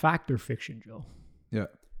 Fact or fiction, Joe? Yeah.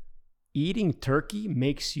 Eating turkey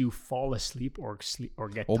makes you fall asleep or get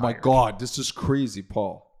tired. Oh my God, this is crazy,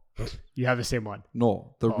 Paul. You have the same one.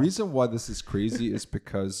 No, the reason why this is crazy is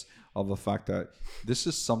because of the fact that this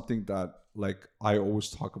is something that, like, I always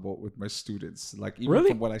talk about with my students. Like, even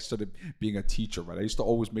from when I started being a teacher, right? I used to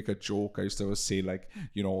always make a joke. I used to always say, like,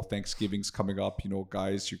 Thanksgiving's coming up.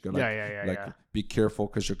 Guys, you're gonna be careful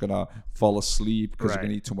because you're gonna fall asleep because you're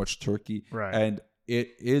gonna eat too much turkey. Right. And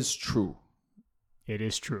it is true. It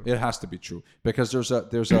is true. It has to be true because there's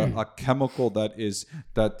a chemical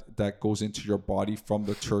that goes into your body from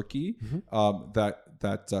the turkey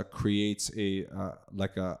that creates a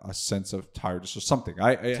sense of tiredness or something.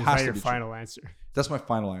 It has to your be final true. answer. That's my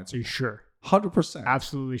final answer. Are you sure? 100%.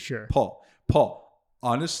 Absolutely sure. Paul.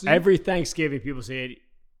 Honestly, every Thanksgiving people say,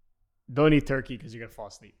 don't eat turkey because you're going to fall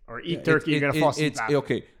asleep. Or eat turkey, you're going to fall asleep.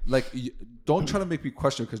 Okay. Like, don't try to make me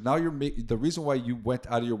question, because now the reason why you went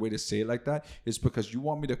out of your way to say it like that is because you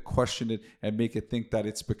want me to question it and make it think that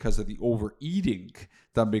it's because of the overeating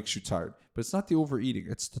that makes you tired. But it's not the overeating.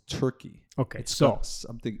 It's the turkey. Okay. It's got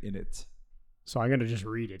something in it. So I'm going to just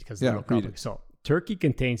read it because it's read it. So turkey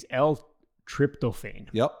contains L-tryptophan.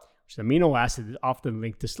 Yep. Which is an amino acid that is often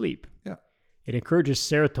linked to sleep. Yeah. It encourages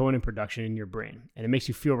serotonin production in your brain, and it makes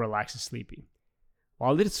you feel relaxed and sleepy.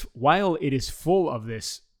 While it is full of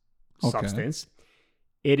this substance,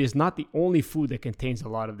 it is not the only food that contains a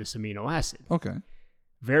lot of this amino acid. Okay.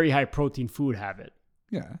 Very high protein food have it.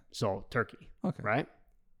 Yeah. So turkey. Okay. Right?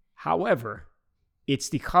 However, it's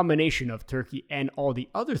the combination of turkey and all the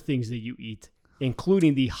other things that you eat,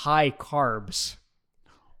 including the high carbs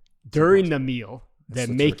during the meal, that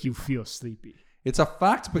make you feel sleepy. It's a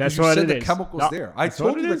fact because you said the chemical's there. I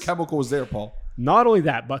told you the chemical was there, Paul. Not only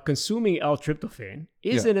that, but consuming L-tryptophan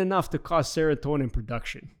isn't enough to cause serotonin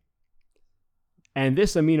production. And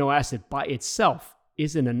this amino acid by itself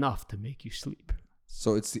isn't enough to make you sleep.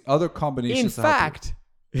 So it's the other combinations.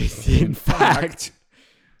 In fact,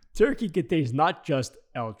 turkey contains not just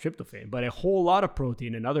L-tryptophan, but a whole lot of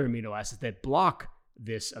protein and other amino acids that block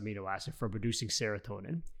this amino acid from producing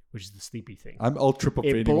serotonin, which is the sleepy thing. I'm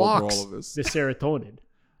L-tryptophaning over all of this. The serotonin,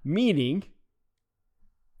 meaning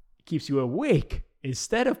it keeps you awake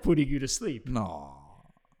instead of putting you to sleep. No.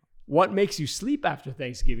 What makes you sleep after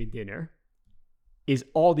Thanksgiving dinner is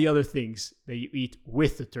all the other things that you eat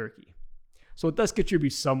with the turkey. So it does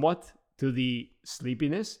contribute somewhat to the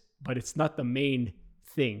sleepiness, but it's not the main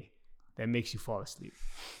thing that makes you fall asleep.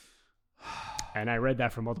 And I read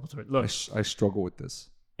that from multiple sources. Look, I struggle with this.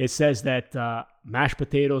 It says that mashed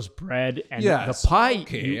potatoes, bread, and the pie you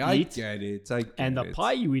eat. I get it. The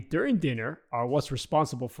pie you eat during dinner are what's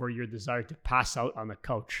responsible for your desire to pass out on the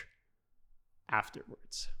couch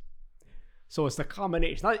afterwards. So it's the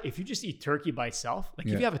combination. It's not if you just eat turkey by itself. Like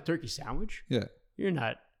if you have a turkey sandwich, you're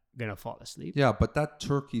not gonna fall asleep. Yeah, but that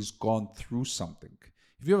turkey's gone through something.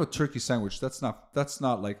 If you have a turkey sandwich, that's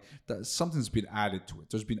not like that. Something's been added to it.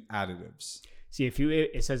 There's been additives. See,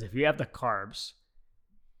 it says if you have the carbs.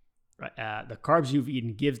 The carbs you've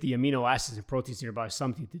eaten give the amino acids and proteins in your body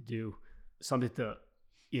something to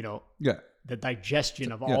the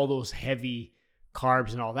digestion of all those heavy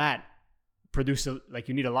carbs and all that.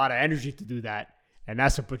 You need a lot of energy to do that, and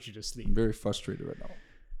that's what puts you to sleep. I'm very frustrated right now.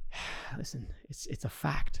 Listen, it's a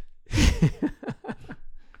fact.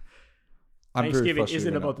 Thanksgiving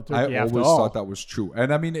isn't about the turkey. I always thought that was true,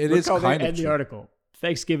 and I mean it is kind of true. End the article.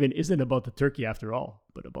 Thanksgiving isn't about the turkey after all,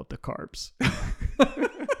 but about the carbs.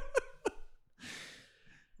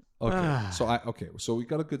 So we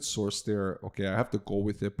got a good source there. Okay, I have to go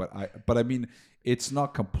with it, but I mean, it's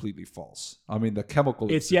not completely false. I mean, the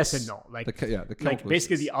chemical. It's yes and no. The chemical. Like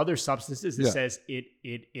basically, the other substances. It says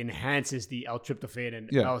it enhances the L-tryptophan and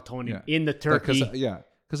melatonin in the turkey.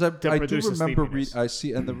 Because I do remember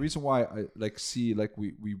and the reason why I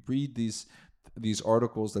we read these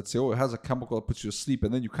articles that say, it has a chemical that puts you to sleep,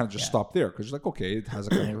 and then you kind of just stop there because you're like, okay, it has a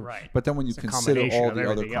chemical. Right. But then when you consider all the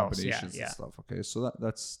other combinations and stuff, okay, so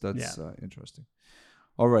that's interesting.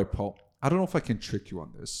 All right, Paul. I don't know if I can trick you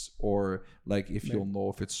on this, or if you'll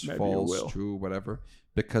know if it's false, true, whatever,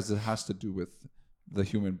 because it has to do with the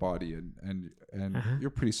human body, and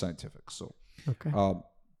you're pretty scientific. So,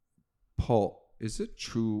 Paul, is it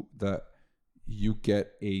true that you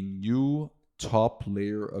get a new top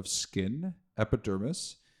layer of skin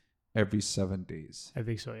epidermis every 7 days. I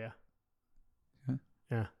think so, yeah. Yeah?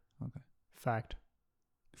 Yeah. Okay. Fact.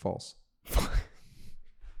 False.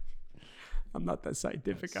 I'm not that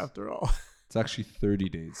scientific after all. It's actually 30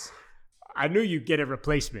 days. I knew you'd get a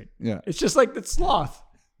replacement. Yeah. It's just like the sloth.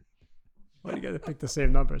 Why do you got to pick the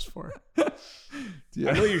same numbers for? Yeah.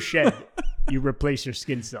 I know you shed. You replace your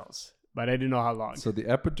skin cells, but I didn't know how long. So the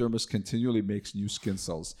epidermis continually makes new skin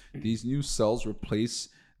cells. These new cells replace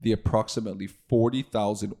the approximately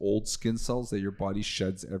 40,000 old skin cells that your body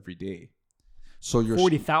sheds every day. So your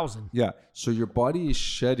 40,000. Yeah. So your body is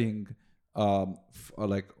shedding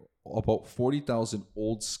like about 40,000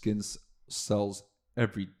 old skin cells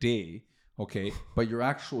every day. Okay. But your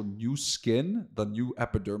actual new skin, the new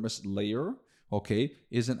epidermis layer, okay,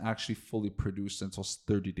 isn't actually fully produced until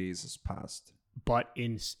 30 days has passed. But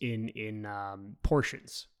in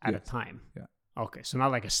portions at a Yes. time. Yeah. Okay. So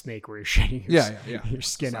not like a snake where you're shedding your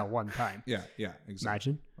skin at one time. Yeah. Yeah.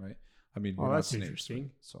 Exactly. Imagine. Right. I mean, Oh, we're not that's snakes, interesting.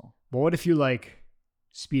 right? So But what if you like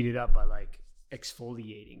speed it up by like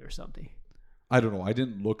exfoliating or something? I don't know. I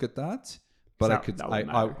didn't look at that, but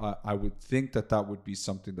That I would think that would be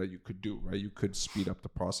something that you could do, right? You could speed up the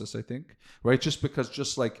process, I think, right?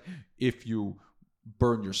 Just like if you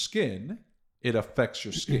burn your skin, it affects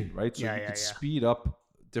your skin, right? So you could speed up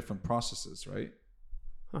different processes, right?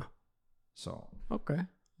 Huh. So Okay.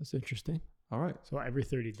 That's interesting. all right. So every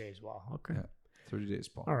 30 days. Wow. Okay. Yeah. 30 days,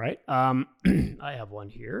 Paul. All right. I have one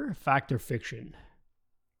here. Fact or fiction?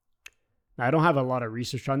 Now, I don't have a lot of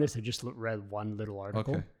research on this. I just read one little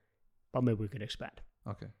article. Okay. But maybe we could expand.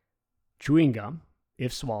 Okay. Chewing gum,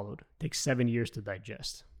 if swallowed, takes 7 years to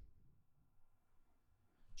digest.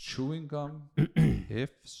 Chewing gum, if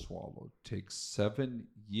swallowed, takes 7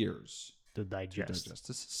 years To to digest. digest.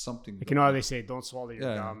 This is something. Like, you know how they say, don't swallow your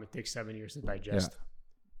Yeah. gum. It takes 7 years to digest.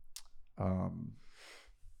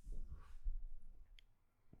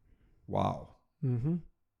 Wow. Mm-hmm.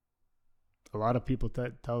 A lot of people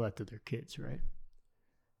tell that to their kids, right?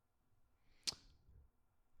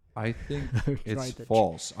 I think it's Right, that-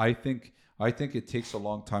 false. I think it takes a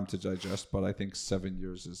long time to digest, but I think 7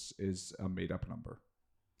 years is a made up number.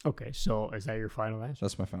 Okay, so is that your final answer?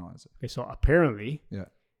 That's my final answer. Okay, so apparently, Yeah.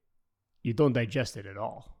 you don't digest it at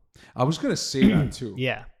all. I was gonna say that too.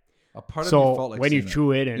 Yeah. A part of me So felt like when you saying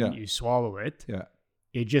chew it and Yeah. you swallow it, that.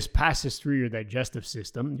 it just passes through your digestive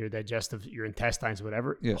system, your intestines,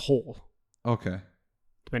 whatever, Yeah. whole, Yeah. Okay.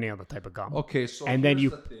 depending on the type of gum. Okay. So and then here's you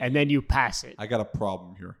the thing. and then you pass it. I got a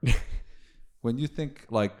problem here. When you think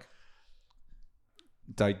like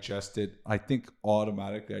digested, I think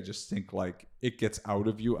automatically I just think like it gets out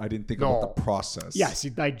of you. I didn't think about the process. Yeah, see,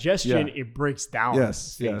 digestion, Yeah. it breaks down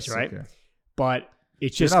Yes. things, Yes. right? Okay. But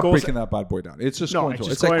it You're just not goes breaking that bad boy down. It's just no, going it's through.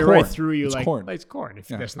 just It's going like right corn. through you. It's like corn. It's corn. If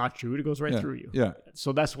Yeah. that's not chewed, it goes right through you. Yeah.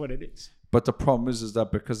 So that's what it is. But the problem is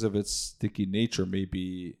that because of its sticky nature,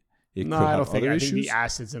 maybe it No, could I have don't think. other I issues. think the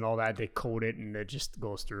acids and all that, they coat it and it just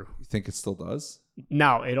goes through. You think it still does?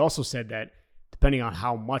 Now, it also said that depending on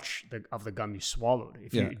how much of the gum you swallowed,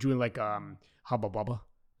 if Yeah. you're doing like Hubba Bubba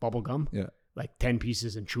bubble gum, Yeah. like 10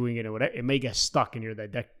 pieces and chewing it or whatever, it may get stuck in your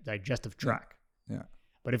digestive tract. Yeah.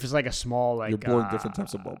 But if it's like a small, like You're blowing different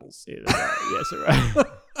types of bubbles. Yes, right.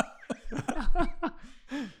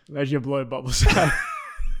 Imagine blowing bubbles.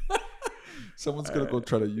 Someone's gonna go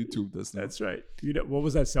try to YouTube this now. That's right. You know what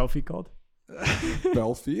was that selfie called?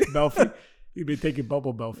 Belfie. Belfie. You've been taking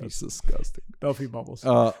bubble That's belfies. disgusting. Belfie bubbles.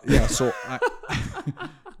 Yeah. So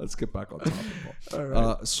let's get back on topic. All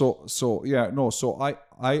right. So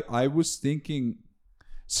I was thinking.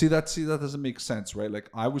 See that doesn't make sense, right? Like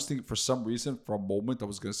I was thinking for some reason, for a moment, I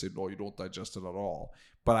was gonna say no, you don't digest it at all.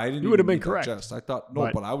 But I didn't. You would have even been correct. digest. I thought no,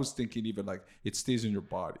 but I was thinking even like it stays in your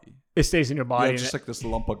body. It stays in your body. Yeah, just like this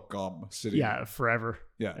lump of gum sitting. Yeah, forever.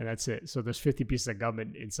 Yeah. And that's it. So there's 50 pieces of gum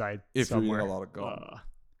inside If somewhere. you're eating a lot of gum,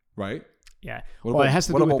 right? Yeah. What Well, about, it has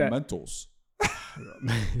to what do with about that. Mentos?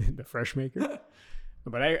 The fresh maker.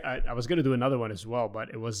 But I was gonna do another one as well, but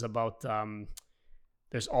it was about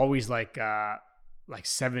there's always like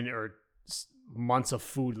 7 or months of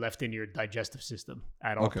food left in your digestive system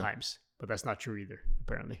at all times. But that's not true either,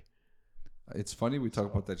 apparently. It's funny we talk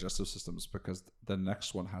about digestive systems because the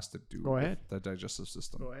next one has to do Go ahead. with the digestive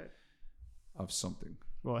system Go ahead. of something.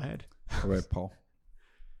 Go ahead. All right, Paul.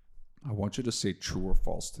 I want you to say true or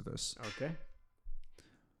false to this. Okay.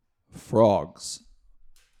 Frogs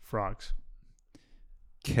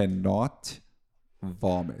cannot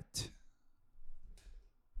vomit.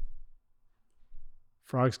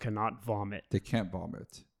 Frogs cannot vomit. They can't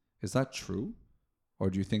vomit. Is that true? Or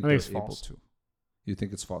do you think I they're think it's able false. to? You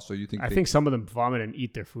think it's false. So you think I think some of them vomit and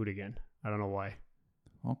eat their food again. I don't know why.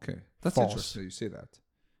 Okay. That's False. interesting that you say that.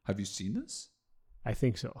 Have you seen this? I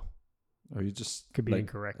think so. Or you just Could be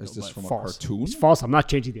incorrect. Is this from false. a cartoon? It's false. I'm not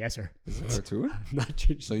changing the answer. Is it a cartoon? I'm not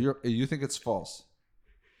changing. So you think it's false?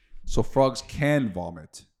 So frogs can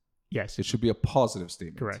vomit. Yes. It should be a positive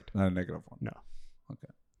statement. Correct. Not a negative one. No.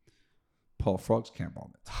 Okay. Paul, frogs can't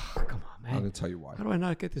vomit. Come on, man. I'm going to tell you why. How do I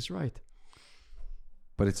not get this right?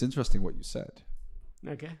 But it's interesting what you said.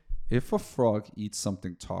 Okay. If a frog eats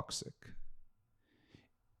something toxic,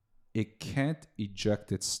 it can't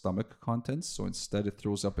eject its stomach contents, so instead it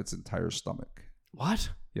throws up its entire stomach. What?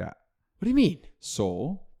 Yeah. What do you mean?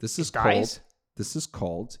 So this is dies?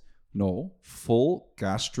 called full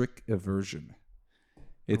gastric eversion.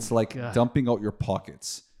 It's God. dumping out your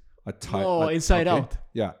pockets. Inside out.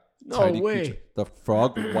 Yeah. No Tiny way. creature. The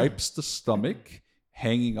frog wipes the stomach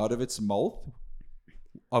hanging out of its mouth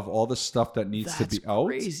of all the stuff that needs to be out.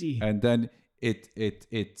 Crazy. And then it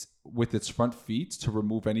with its front feet to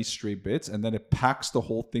remove any stray bits, and then it packs the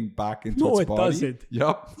whole thing back into its body. No, it doesn't.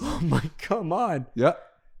 Yep. Oh my, come on. Yep.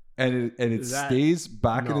 And it stays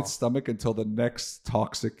back in its stomach until the next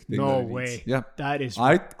toxic thing. No that it way. eats. Yeah. That is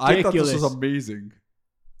I thought this was ridiculous. amazing.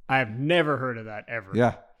 I have never heard of that ever.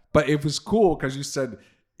 Yeah. But it was cool because you said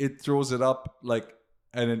it throws it up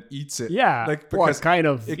and then eats it. Yeah. Because it kind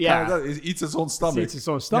of it eats its own stomach. It eats its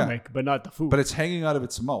own stomach, but not the food. But it's hanging out of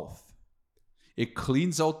its mouth. It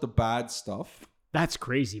cleans out the bad stuff. That's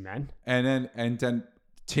crazy, man. And then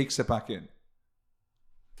takes it back in.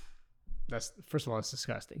 That's, first of all, it's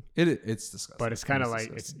disgusting. It's disgusting. But it's kind of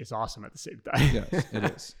like it's awesome at the same time. Yes, it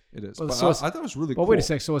is. It is. Well, but so I thought it was really cool. But wait a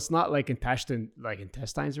sec. So it's not like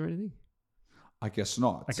intestines or anything? I guess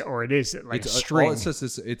not. Or it is like it's, a string. All it says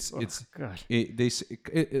is God.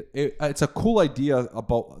 It's a cool idea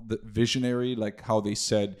about the visionary, like how they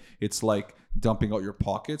said it's like dumping out your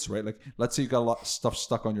pockets, right? Like let's say you got a lot of stuff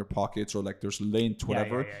stuck on your pockets, or like there's lint,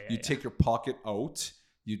 whatever. You take your pocket out.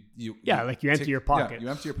 You empty your pocket. Yeah, you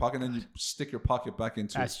empty your pocket and then you stick your pocket back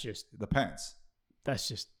into the pants. That's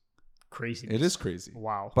just crazy. It is crazy.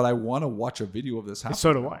 Wow. But I want to watch a video of this happen.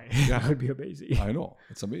 So do I. Yeah. That would be amazing. I know.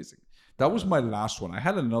 It's amazing. That was my last one. I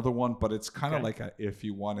had another one, but it's kind of like a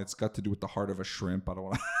iffy one. It's got to do with the heart of a shrimp. I don't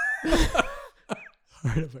want to.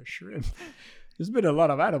 Heart of a shrimp. There's been a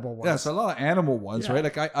lot of animal ones. Yeah, it's a lot of animal ones, right?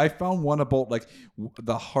 Like I found one about like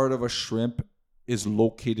the heart of a shrimp is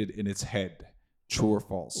located in its head. True or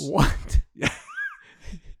false? What? Yeah.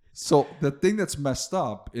 So the thing that's messed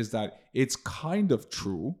up is that it's kind of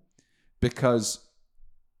true because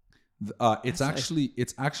it's actually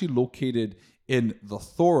located in the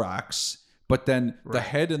thorax, but then the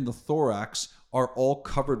head and the thorax are all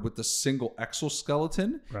covered with a single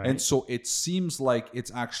exoskeleton, and so it seems like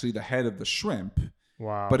it's actually the head of the shrimp.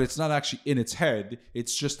 Wow. But it's not actually in its head.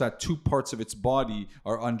 It's just that two parts of its body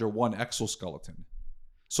are under one exoskeleton.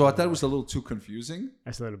 So I thought it was a little too confusing.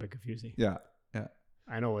 That's a little bit confusing. Yeah.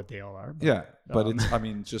 I know what they all are. But, yeah, but it's, I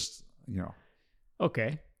mean, just,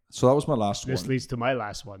 Okay. So that was my last one. This leads to my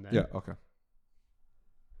last one then. Yeah, okay.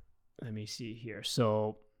 Let me see here.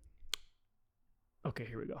 So, okay,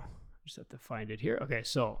 here we go. Just have to find it here. Okay,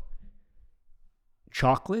 so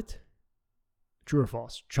chocolate, true or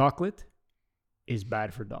false? Chocolate is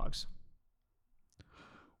bad for dogs.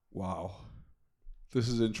 Wow. This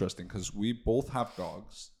is interesting because we both have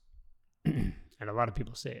dogs. And a lot of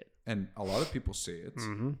people say it.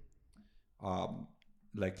 Mm-hmm.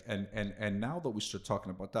 And now that we start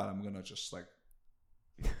talking about that, I'm gonna just like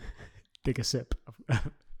take a sip.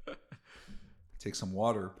 Take some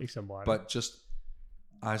water. But just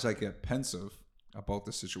as I get pensive about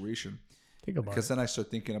the situation, because then I start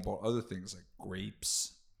thinking about other things like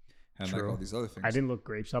grapes and like all these other things. I didn't look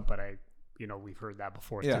grapes up, but we've heard that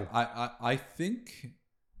before too. Yeah, I think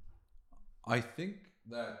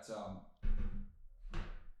that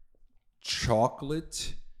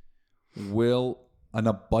chocolate an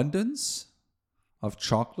abundance of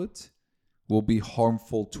chocolate will be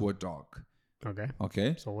harmful to a dog.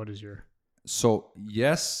 Okay. So what is your? So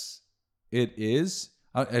yes, it is.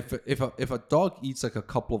 If a dog eats like a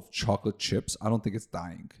couple of chocolate chips, I don't think it's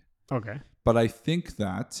dying. Okay. But I think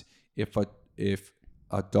that if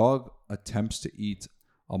a dog attempts to eat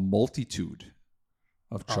a multitude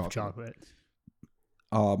of chocolate,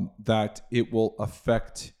 that it will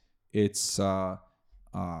affect its I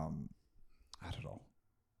don't know,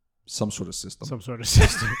 some sort of system.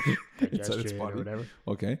 Inside its body. Or whatever.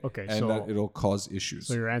 Okay. And so that it'll cause issues.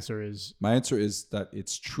 So your answer is? My answer is that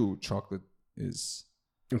it's true. Chocolate is.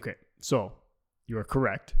 Okay. So you are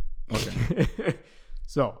correct. Okay.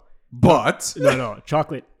 But no,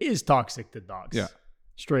 chocolate is toxic to dogs. Yeah.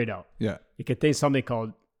 Straight out. Yeah. It contains something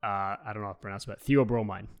called I don't know how to pronounce it, but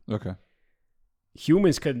theobromine. Okay.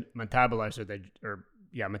 Humans can metabolize or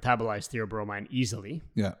metabolize theobromine easily.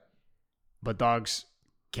 Yeah. But dogs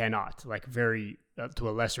cannot, like very to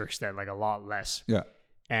a lesser extent, like a lot less. Yeah.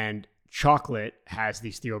 And chocolate has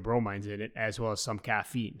these theobromines in it, as well as some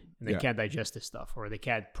caffeine, and they can't digest this stuff, or they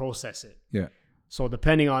can't process it. Yeah. So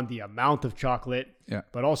depending on the amount of chocolate,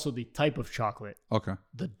 but also the type of chocolate. Okay.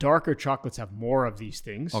 The darker chocolates have more of these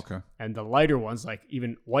things. Okay. And the lighter ones, like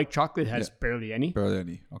even white chocolate, has barely any. Barely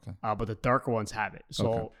any. Okay. But the darker ones have it.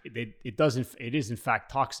 So it is in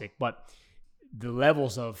fact toxic, but the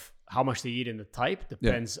levels of how much they eat and the type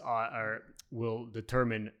depends or will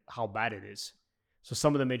determine how bad it is. So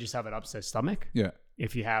some of them may just have an upset stomach. Yeah.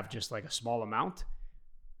 If you have just like a small amount.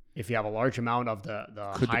 If you have a large amount of the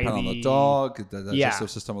could highly, depend on the dog, the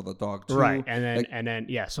digestive system of the dog too. Right. And then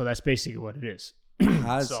so that's basically what it is.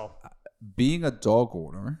 Being a dog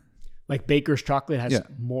owner, like Baker's chocolate has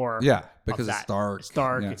more. Yeah, because it's dark. It's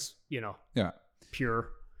dark. Yeah. It's pure.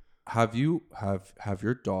 Have your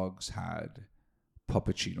dogs had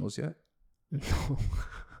puppuccinos yet? No.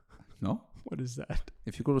 No? What is that?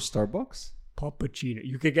 If you go to Starbucks, Puppuccino.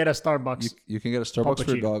 You could get a Starbucks. You can get a Starbucks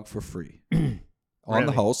for your dog for free. On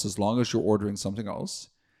the house, as long as you're ordering something else.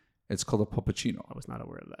 It's called a puppuccino. I was not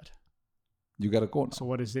aware of that. You gotta go now. So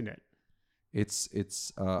what is in it?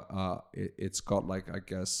 It's got like, I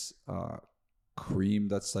guess, cream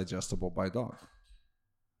that's digestible by a dog.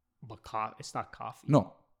 But it's not coffee.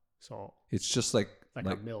 No. So it's just like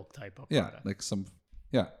a milk type of product. like some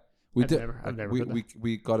I've never heard that.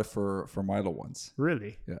 We got it for Milo once.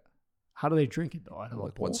 Really? Yeah. How do they drink it though? I don't know.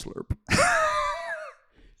 Like one slurp.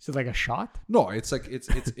 Is it like a shot? No, it's like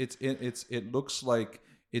it looks like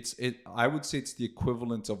I would say it's the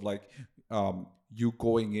equivalent of like you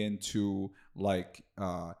going into like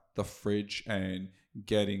the fridge and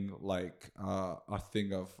getting like a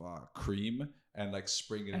thing of cream and like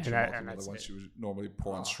spraying it into your mouth, and the ones you would normally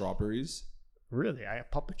pour on strawberries. Really? I have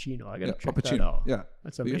puppuccino. I gotta check puppuccino. that out. Yeah,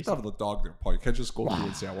 that's but amazing. you have to have the dog there, Paul. You can't just go through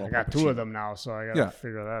and say, "I want." I got two of them now, so I gotta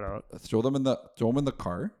figure that out. Throw them in the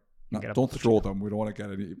car. No, don't throw them. We don't want to get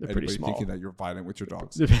anybody thinking that you're violent with your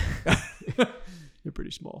dogs. They're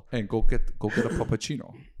pretty small. And go get a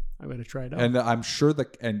puppuccino. I'm gonna try it out. And I'm sure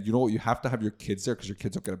and you know what, you have to have your kids there because your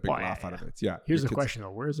kids will get a big laugh out of it. Yeah. Here's the question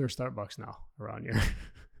though: where's their Starbucks now around here?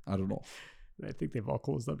 I don't know. I think they've all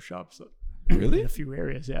closed up shops. Really? In a few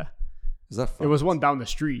areas, yeah. Is that fact? There was one down the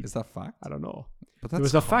street. Is that fact? I don't know. But there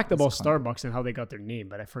was a fact about Starbucks and how they got their name,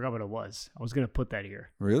 but I forgot what it was. I was gonna put that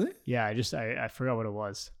here. Really? Yeah, I forgot what it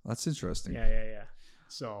was. That's interesting. Yeah.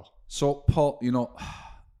 So Paul,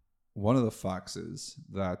 one of the facts is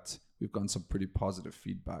that we've gotten some pretty positive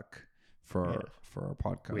feedback for our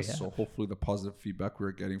podcast. So hopefully the positive feedback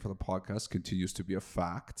we're getting for the podcast continues to be a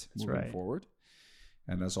fact moving forward.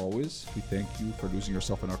 And as always, we thank you for losing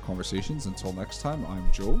yourself in our conversations. Until next time,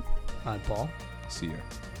 I'm Joe. I'm Paul. See ya.